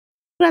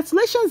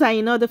Congratulations are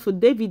in order for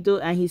Davido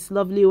and his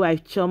lovely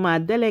wife Chioma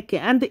Adeleke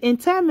and the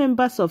entire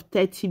members of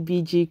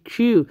 30BG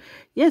crew.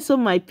 Yes, so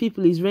my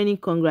people, is raining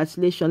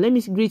congratulations. Let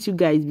me greet you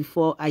guys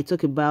before I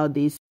talk about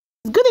this.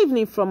 Good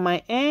evening from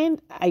my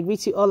end. I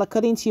greet you all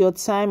according to your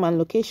time and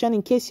location.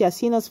 In case you are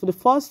seeing us for the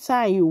first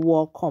time, you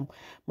welcome.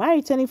 My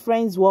returning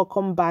friends,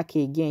 welcome back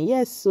again.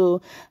 Yes,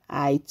 so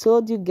I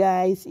told you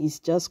guys, it's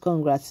just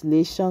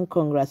congratulations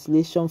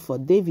for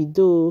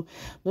Davido.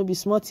 No be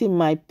smarting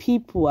my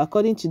people.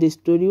 According to the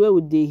story, where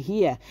would they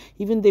hear?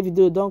 Even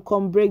Davido don't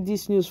come break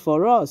this news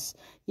for us.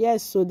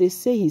 Yes, so they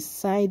say he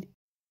signed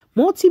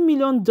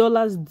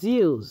multi-million-dollar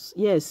deals.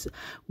 Yes,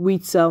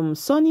 with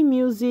Sony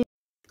Music,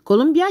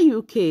 Columbia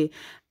UK,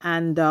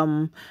 and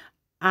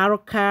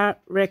Arca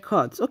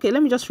Records. Okay,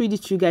 let me just read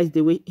it to you guys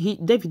the way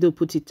Davido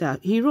put it out.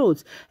 He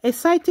wrote,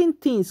 "Exciting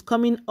things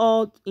coming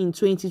out in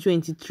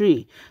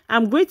 2023.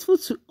 I'm grateful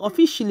to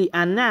officially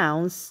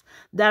announce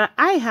that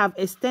I have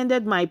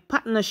extended my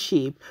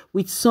partnership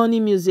with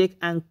Sony Music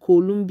and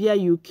Columbia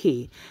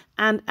UK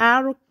and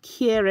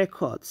Arca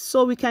Records,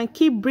 so we can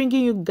keep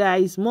bringing you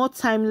guys more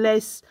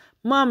timeless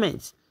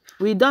moments.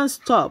 We don't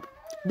stop.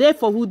 They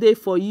for who, they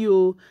for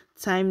you.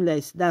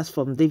 Timeless." That's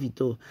from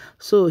Davido.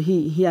 So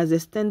he has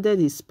extended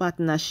his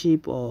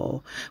partnership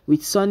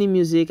with Sony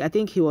Music. I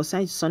think he was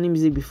signed to Sony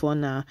Music before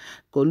now,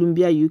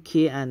 Columbia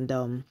UK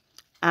and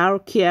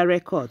Arca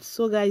Records.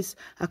 So guys,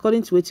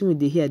 according to what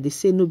we hear, they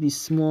say no be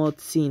small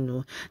thing.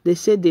 No, they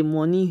say the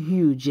money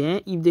huge.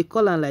 If they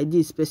call on like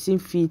this, person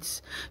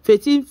fits,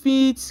 15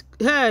 feet.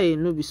 Hey,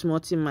 no be small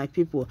thing, my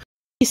people.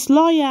 His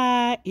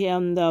lawyer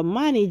and the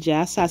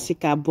manager,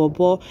 Sasika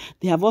Bobo,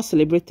 they have all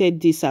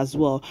celebrated this as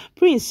well.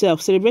 Prince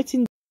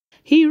celebrating.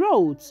 He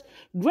wrote,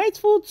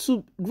 grateful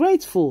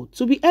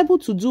to be able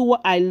to do what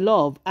I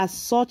love at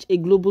such a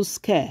global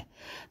scale,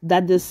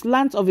 that the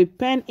slant of a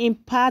pen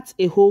imparts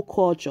a whole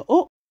culture.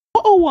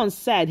 One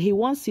said he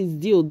wants his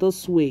deal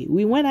this way.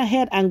 We went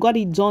ahead and got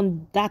it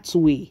done that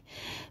way.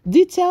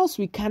 Details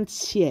we can't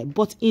share,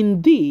 but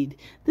indeed,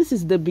 this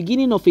is the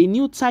beginning of a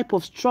new type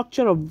of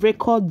structure of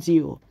record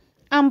deal.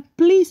 I'm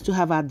pleased to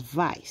have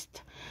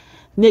advised,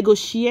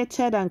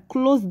 negotiated and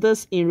closed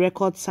this in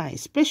record time.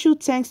 Special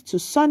thanks to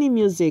Sony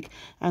Music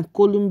and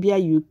Columbia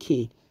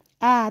UK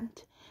and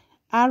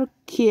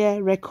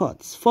Arca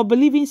Records for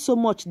believing so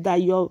much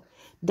that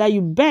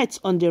you bet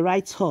on the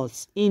right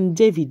horse in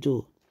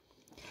Davido,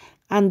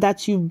 and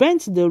that you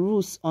bent the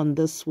rules on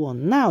this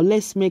one. Now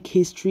let's make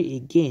history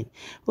again.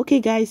 Okay,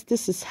 guys,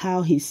 this is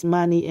how his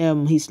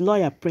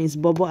lawyer, Prince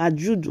Bobo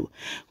Ajudu,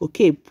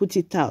 okay, put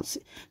it out.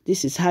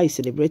 This is how he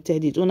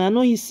celebrated it. And I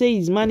know he say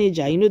his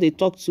manager, they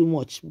talk too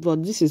much,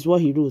 but this is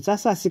what he wrote.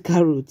 That's what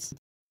Sika wrote.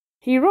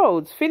 He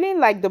wrote, feeling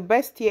like the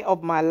best year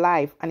of my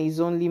life, and it's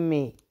only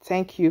May.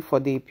 Thank you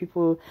for the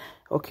people,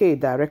 okay,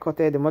 that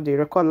recorded the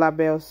record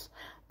labels.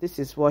 This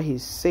is what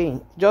he's saying.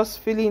 Just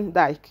feeling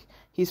like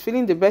he's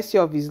feeling the best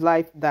year of his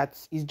life, that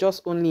is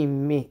just only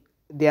in May.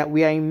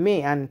 We are in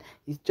May, and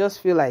it just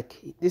feel like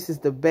this is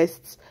the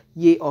best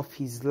year of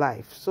his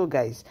life. So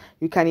guys,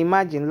 you can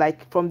imagine,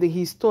 like from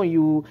his tone,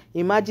 you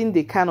imagine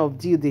the kind of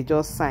deal they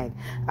just signed.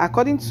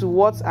 According to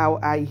what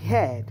I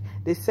heard,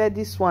 they said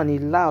this one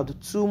is loud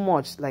too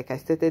much. Like I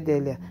stated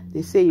earlier,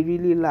 they say it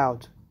really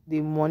loud.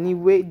 The money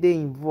way they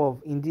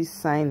involved in this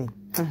signing.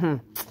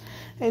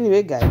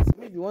 Anyway, guys,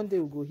 maybe one day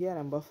we'll go here,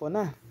 and but for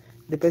now,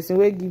 the person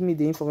will give me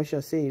the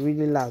information say it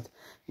really loud.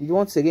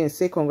 Once again,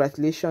 say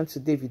congratulations to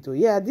Davido.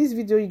 Yeah, this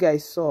video you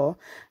guys saw,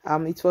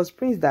 it was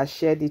Prince that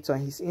shared it on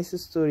his Insta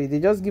story.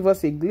 They just give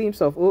us a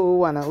glimpse of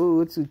 001 and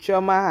 002.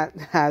 Chioma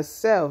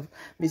herself,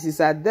 Mrs.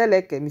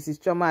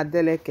 Chioma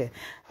Adeleke.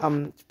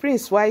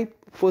 Prince, why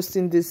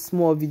posting this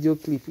small video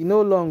clip?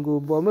 No longer,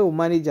 but we will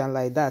manage and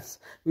like that.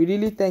 We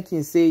really thank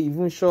him, say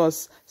even show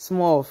us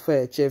small of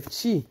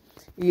chefchi.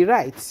 He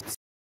writes,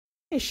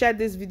 he shared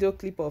this video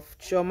clip of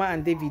Chioma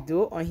and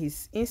Davido on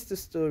his Insta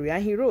story,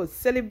 and he wrote,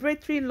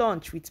 celebratory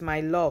lunch with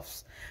my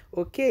loves.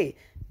 Okay,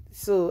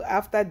 so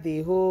after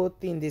the whole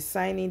thing, the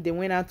signing, they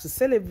went out to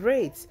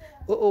celebrate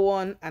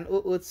 001 and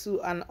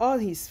 002, and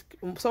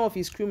some of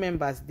his crew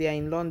members, they are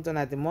in London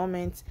at the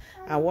moment.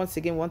 And once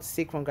again, want to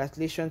say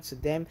congratulations to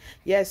them.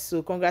 Yes,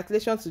 so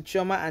congratulations to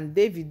Chioma and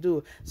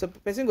Davido. So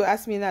person go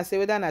ask me now, say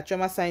whether na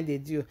Chioma signed the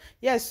deal.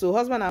 Yes, so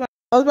husband and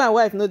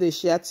wife know they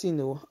share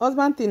thing.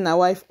 Husband thing na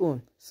wife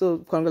own. So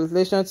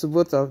congratulations to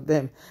both of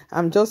them.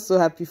 I'm just so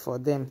happy for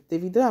them.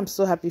 Davido, I'm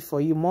so happy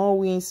for you. More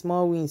wins,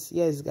 more wins.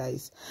 Yes,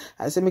 guys.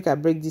 I say make I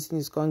break this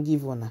news, can't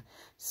give one.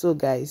 So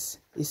guys,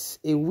 it's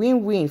a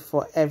win-win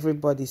for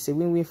everybody. It's a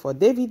win-win for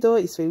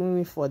Davido. It's a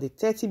win-win for the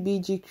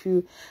 30BG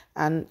crew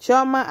and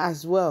Chioma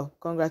as well.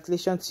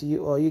 Congratulations to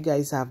you all. You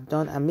guys have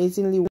done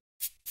amazingly well.